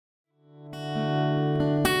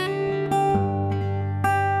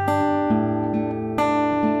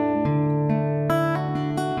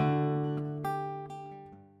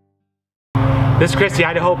This is Chris, the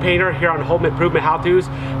Idaho Painter, here on Home Improvement How-Tos.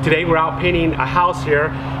 Today we're out painting a house here,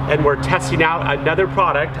 and we're testing out another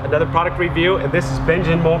product review, and this is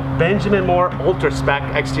Benjamin Moore Ultra Spec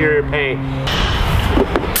exterior paint.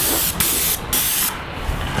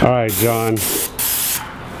 All right, John.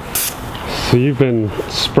 So you've been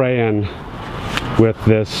spraying with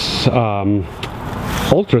this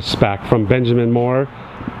Ultra Spec from Benjamin Moore.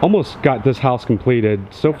 Almost got this house completed.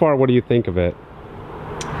 So far, what do you think of it?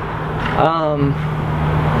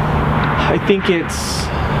 I think it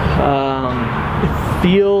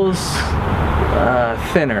feels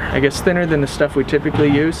thinner. I guess thinner than the stuff we typically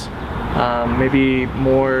use. Maybe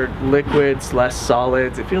more liquids, less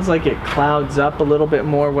solids. It feels like it clouds up a little bit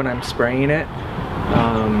more when I'm spraying it.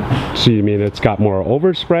 So you mean it's got more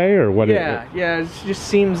overspray, or what? Yeah, it just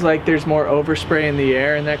seems like there's more overspray in the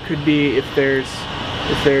air, and that could be if there's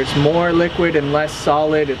more liquid and less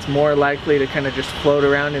solid, it's more likely to kind of just float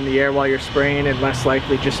around in the air while you're spraying and less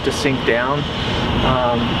likely just to sink down.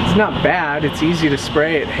 It's not bad, it's easy to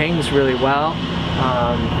spray, it hangs really well,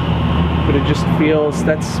 but it just feels,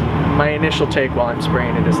 that's my initial take while I'm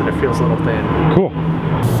spraying it, is that it feels a little thin. Cool.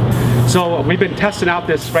 So we've been testing out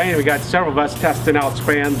this spray, and we got several of us testing out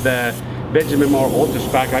spraying the Benjamin Moore Ultra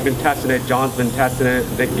Spec. I've been testing it, John's been testing it,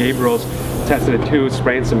 Vic Gabriel's tested it too,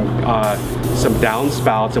 spraying some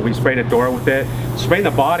downspouts, and we sprayed a door with it. Spraying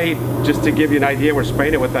the body, just to give you an idea, we're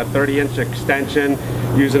spraying it with a 30-inch extension,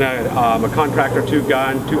 using a Contractor 2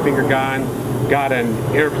 gun, 2-finger gun. Got an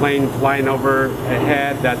airplane flying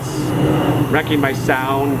overhead that's wrecking my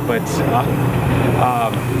sound, but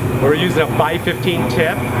we're using a 515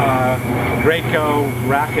 tip, Graco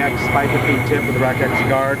Rack-X 515 tip with a Rack-X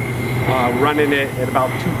guard, running it at about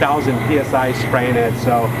 2,000 PSI, spraying it.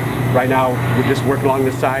 So right now we're just working along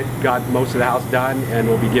this side, got most of the house done, and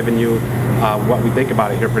we'll be giving you what we think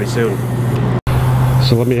about it here pretty soon.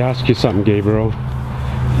 So let me ask you something, Gabriel.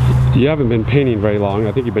 You haven't been painting very long.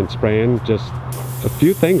 I think you've been spraying just a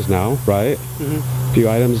few things now, right? Mm-hmm. A few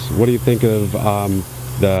items. What do you think of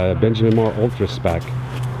the Benjamin Moore Ultra Spec?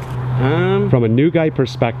 From a new guy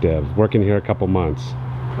perspective, working here a couple months.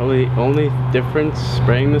 Probably the only difference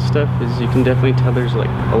spraying this stuff is you can definitely tell there's like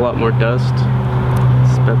a lot more dust.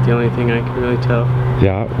 It's about the only thing I can really tell.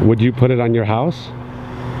 Yeah. Would you put it on your house?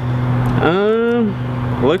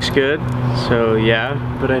 Looks good, so yeah,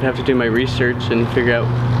 but I'd have to do my research and figure out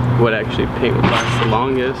what actually paint would last the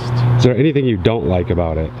longest. Is there anything you don't like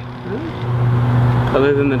about it?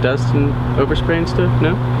 Other than the dust and overspray and stuff,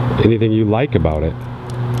 no? Anything you like about it?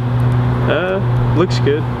 Looks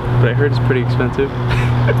good, but I heard it's pretty expensive.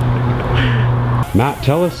 Matt,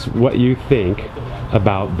 tell us what you think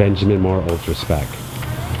about Benjamin Moore Ultra Spec.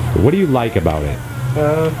 What do you like about it?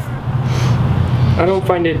 I don't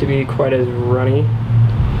find it to be quite as runny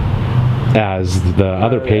as the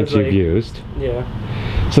other paints you've used. Yeah.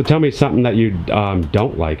 So tell me something that you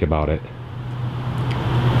don't like about it.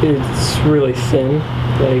 It's really thin.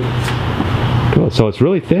 Like. Cool. So it's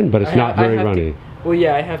really thin, but it's not very runny. Well,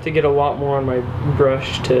 yeah, I have to get a lot more on my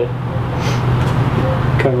brush to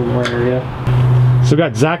cover more area. So we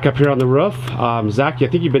got Zach up here on the roof. Zach, I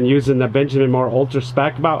think you've been using the Benjamin Moore Ultra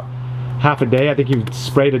Spec about half a day. I think you've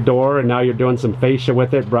sprayed a door, and now you're doing some fascia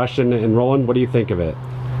with it, brushing and rolling. What do you think of it?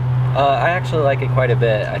 I actually like it quite a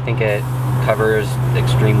bit. I think it covers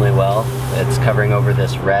extremely well. It's covering over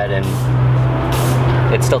this red, and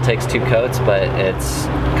it still takes 2 coats, but it's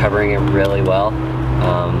covering it really well.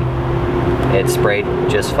 It sprayed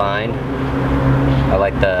just fine. I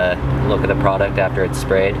like the look of the product after it's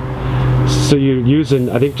sprayed. So you're using,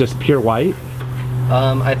 I think, just pure white?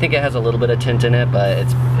 I think it has a little bit of tint in it, but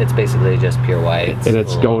it's basically just pure white. And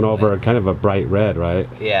it's going over kind of a bright red, right?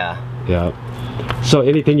 Yeah. Yeah. So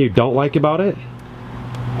anything you don't like about it?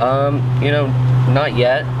 You know, not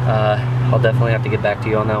yet. I'll definitely have to get back to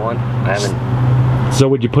you on that one. I haven't. So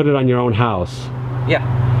would you put it on your own house?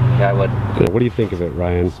 Yeah. Yeah, I would. What do you think of it,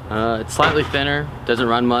 Ryan? It's slightly thinner, doesn't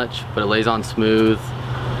run much, but it lays on smooth.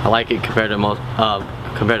 I like it compared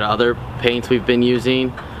to other paints we've been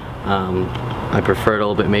using. I prefer it a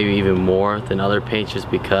little bit, maybe even more than other paints,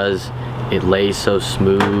 just because it lays so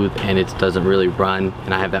smooth and it doesn't really run,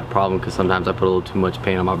 and I have that problem because sometimes I put a little too much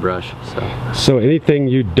paint on my brush. So anything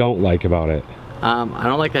you don't like about it? I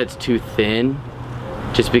don't like that it's too thin,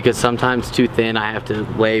 just because sometimes too thin I have to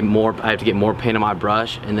get more paint on my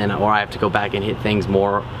brush, and then or I have to go back and hit things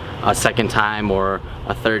more a second time or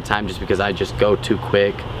a third time, just because I just go too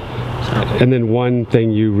quick. And then one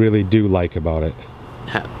thing you really do like about it?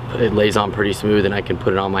 It lays on pretty smooth, and I can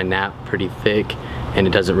put it on my nap pretty thick, and it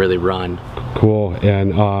doesn't really run. Cool. And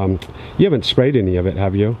you haven't sprayed any of it,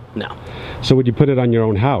 have you? No. So would you put it on your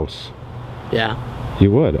own house? Yeah.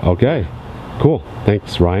 You would? Okay. Cool,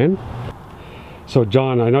 thanks Ryan. So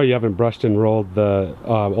John, I know you haven't brushed and rolled the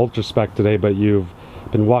Ultra Spec today, but you've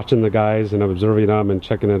been watching the guys and observing them and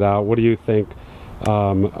checking it out. What do you think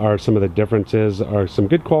are some of the differences, are some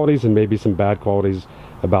good qualities and maybe some bad qualities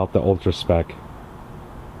about the Ultra Spec?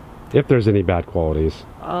 If there's any bad qualities.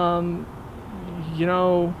 You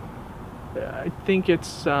know, I think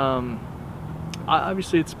it's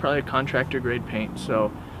obviously it's probably a contractor grade paint,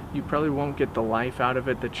 so you probably won't get the life out of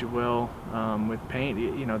it that you will with paint.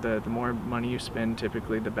 You know, the more money you spend,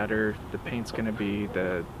 typically the better the paint's going to be,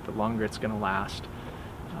 the longer it's going to last.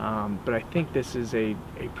 But I think this is a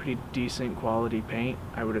pretty decent quality paint.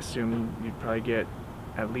 I would assume you'd probably get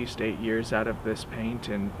at least 8 years out of this paint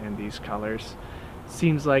and these colors.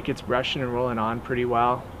 Seems like it's brushing and rolling on pretty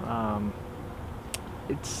well.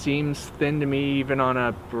 It seems thin to me even on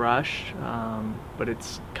a brush, but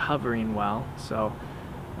it's covering well. So,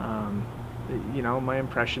 you know, my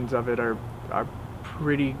impressions of it are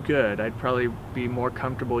pretty good. I'd probably be more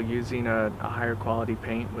comfortable using a higher quality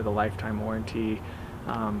paint with a lifetime warranty,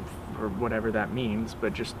 or whatever that means,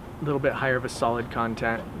 but just a little bit higher of a solid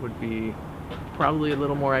content would be probably a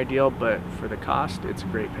little more ideal, but for the cost, it's a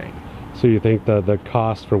great paint. So you think the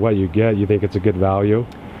cost for what you get, you think it's a good value?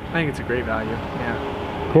 I think it's a great value,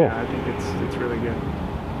 yeah. Cool. Yeah, I think it's really good.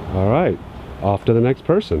 All right, off to the next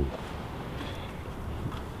person.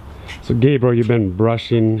 So Gabriel, you've been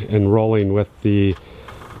brushing and rolling with the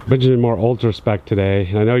Benjamin Moore Ultra Spec today,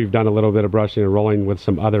 and I know you've done a little bit of brushing and rolling with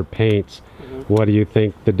some other paints. What do you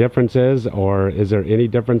think the difference is, or is there any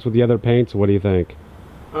difference with the other paints? What do you think?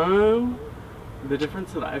 The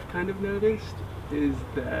difference that I've kind of noticed is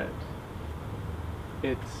that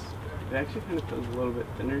it actually kind of feels a little bit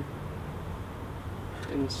thinner,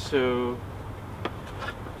 and so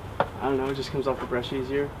I don't know, it just comes off the brush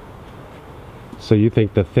easier. So you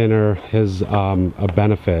think the thinner is a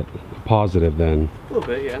benefit, a positive then? A little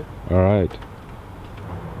bit, yeah. All right.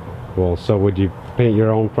 Well, so would you paint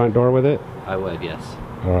your own front door with it? I would, yes.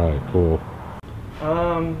 All right, cool.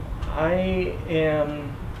 I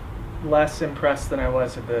am less impressed than I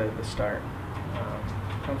was at the start.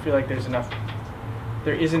 I don't feel like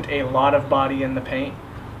there isn't a lot of body in the paint.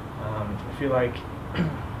 I feel like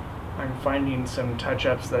I'm finding some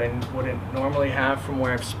touch-ups that I wouldn't normally have from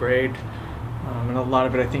where I've sprayed. And a lot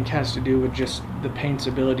of it I think has to do with just the paint's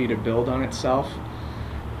ability to build on itself.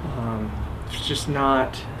 It's just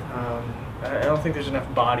not, I don't think there's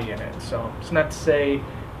enough body in it. So it's not to say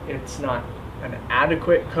it's not an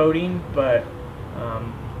adequate coating, but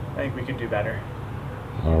I think we could do better.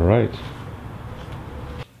 All right.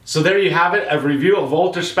 So there you have it, a review of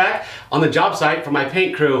Ultra Spec on the job site for my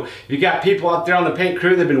paint crew. You got people out there on the paint crew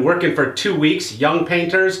that have been working for 2 weeks, young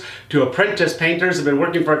painters to apprentice painters have been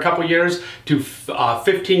working for a couple years to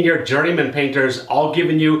 15-year journeyman painters, all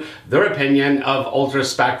giving you their opinion of Ultra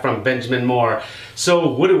Spec from Benjamin Moore. So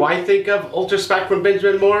what do I think of Ultra Spec from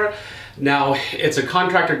Benjamin Moore? Now, it's a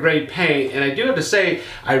contractor grade paint, and I do have to say,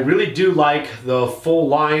 I really do like the full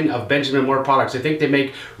line of Benjamin Moore products. I think they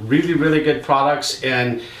make really, really good products,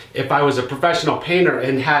 and if I was a professional painter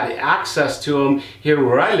and had access to them here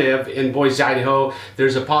where I live in Boise, Idaho,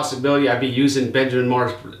 there's a possibility I'd be using Benjamin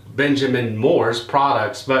Moore's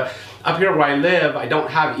products. But up here where I live, I don't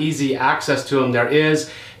have easy access to them. There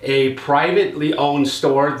is a privately owned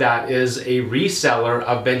store that is a reseller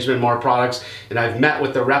of Benjamin Moore products, and I've met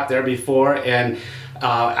with the rep there before, and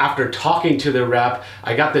after talking to the rep,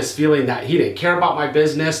 I got this feeling that he didn't care about my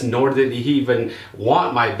business, nor did he even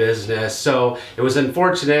want my business. So it was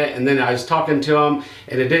unfortunate, and then I was talking to him,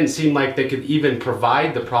 and it didn't seem like they could even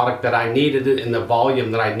provide the product that I needed in the volume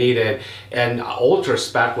that I needed. And Ultra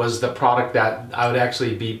Spec was the product that I would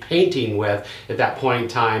actually be painting with at that point in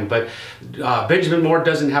time. But Benjamin Moore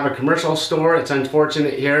doesn't have a commercial store. It's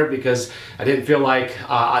unfortunate here because I didn't feel like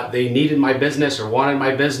they needed my business or wanted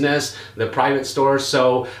my business, the private stores.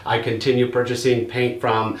 So I continue purchasing paint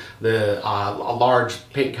from a large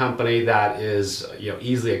paint company that is, you know,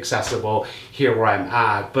 easily accessible here where I'm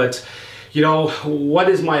at. But you know, what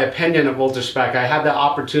is my opinion of Ultra Spec? I had the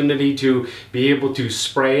opportunity to be able to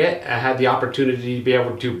spray it. I had the opportunity to be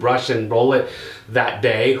able to brush and roll it that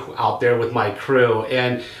day out there with my crew.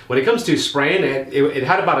 And when it comes to spraying it, it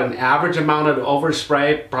had about an average amount of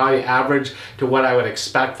overspray, probably average to what I would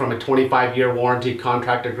expect from a 25-year warranty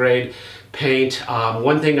contractor grade paint.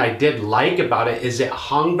 One thing I did like about it is it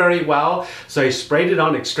hung very well. So I sprayed it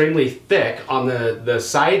on extremely thick on the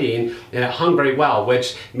siding, and it hung very well,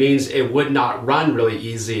 which means it would not run really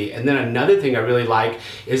easy. And then another thing I really like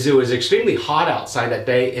is it was extremely hot outside that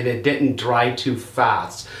day and it didn't dry too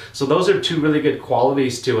fast. So those are two really good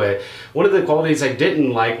qualities to it. One of the qualities I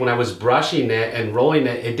didn't like when I was brushing it and rolling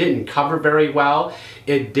it, it didn't cover very well.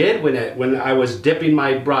 It did when I was dipping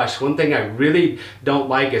my brush. One thing I really don't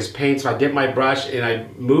like is paint. So I dip my brush and I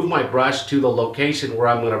move my brush to the location where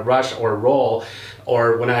I'm going to brush or roll,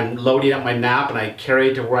 or when I'm loading up my nap and I carry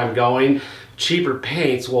it to where I'm going. Cheaper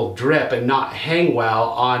paints will drip and not hang well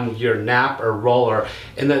on your nap or roller.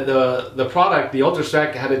 And the product, the Ultra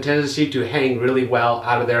Spec, had a tendency to hang really well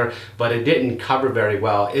out of there, but it didn't cover very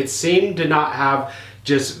well. It seemed to not have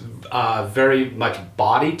just very much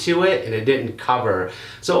body to it, and it didn't cover.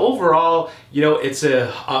 So overall, you know, it's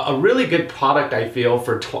a really good product, I feel,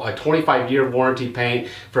 for a 25-year warranty paint,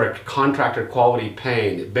 for a contractor quality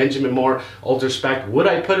paint. Benjamin Moore Ultra Spec. Would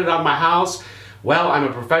I put it on my house? Well, I'm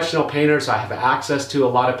a professional painter, so I have access to a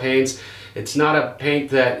lot of paints. It's not a paint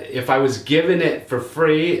that if I was given it for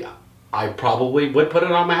free, I probably would put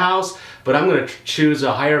it on my house, but I'm going to choose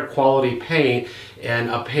a higher quality paint, and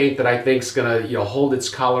a paint that I think is going to, you know, hold its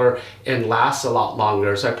color and last a lot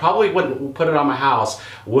longer. So I probably wouldn't put it on my house.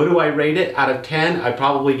 What do I rate it out of 10? I'd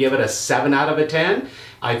probably give it a 7 out of 10.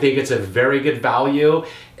 I think it's a very good value,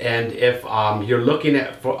 and if you're looking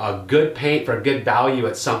at for a good paint for a good value,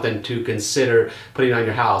 it's something to consider putting on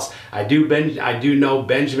your house. I do know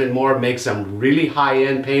Benjamin Moore makes some really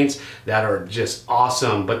high-end paints that are just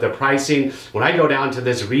awesome, but the pricing, when I go down to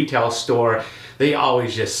this retail store, they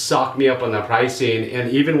always just suck me up on the pricing. And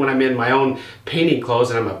even when I'm in my own painting clothes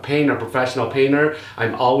and I'm a painter, professional painter,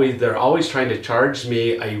 they're always trying to charge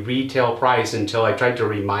me a retail price until I try to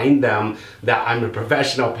remind them that I'm a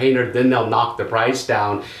professional painter. Then they'll knock the price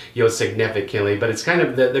down, you know, significantly. But it's kind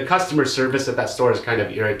of the customer service at that store is kind of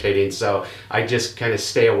irritating. So I just kind of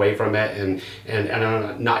stay away from it, and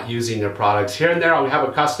I'm not using their products. Here and there, I'll have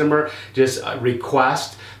a customer just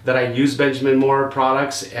request that I use Benjamin Moore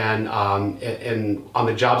products and on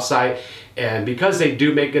the job site, and because they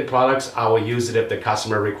do make good products, I will use it if the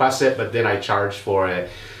customer requests it, but then I charge for it.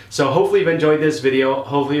 So hopefully you've enjoyed this video.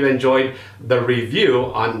 Hopefully you've enjoyed the review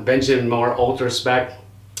on Benjamin Moore Ultra Spec.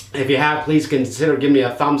 If you have, please consider giving me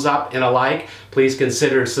a thumbs up and a like. Please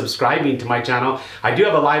consider subscribing to my channel. I do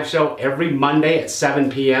have a live show every Monday at 7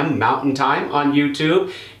 p.m. Mountain Time on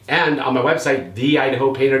YouTube. And on my website,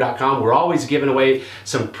 theidahopainter.com, we're always giving away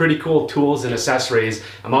some pretty cool tools and accessories.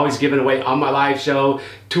 I'm always giving away on my live show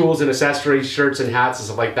tools and accessories, shirts and hats and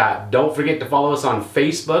stuff like that. Don't forget to follow us on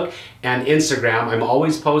Facebook and Instagram. I'm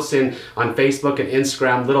always posting on Facebook and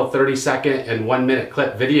Instagram little 30-second and 1-minute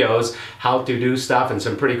clip videos, how to do stuff, and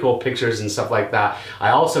some pretty cool pictures and stuff like that.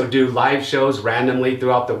 I also do live shows randomly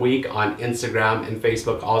throughout the week on Instagram and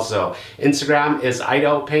Facebook also. Instagram is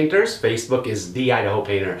Idaho Painters, Facebook is The Idaho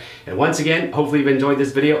Painter. And once again, hopefully you've enjoyed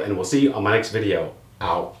this video, and we'll see you on my next video.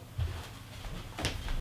 Out.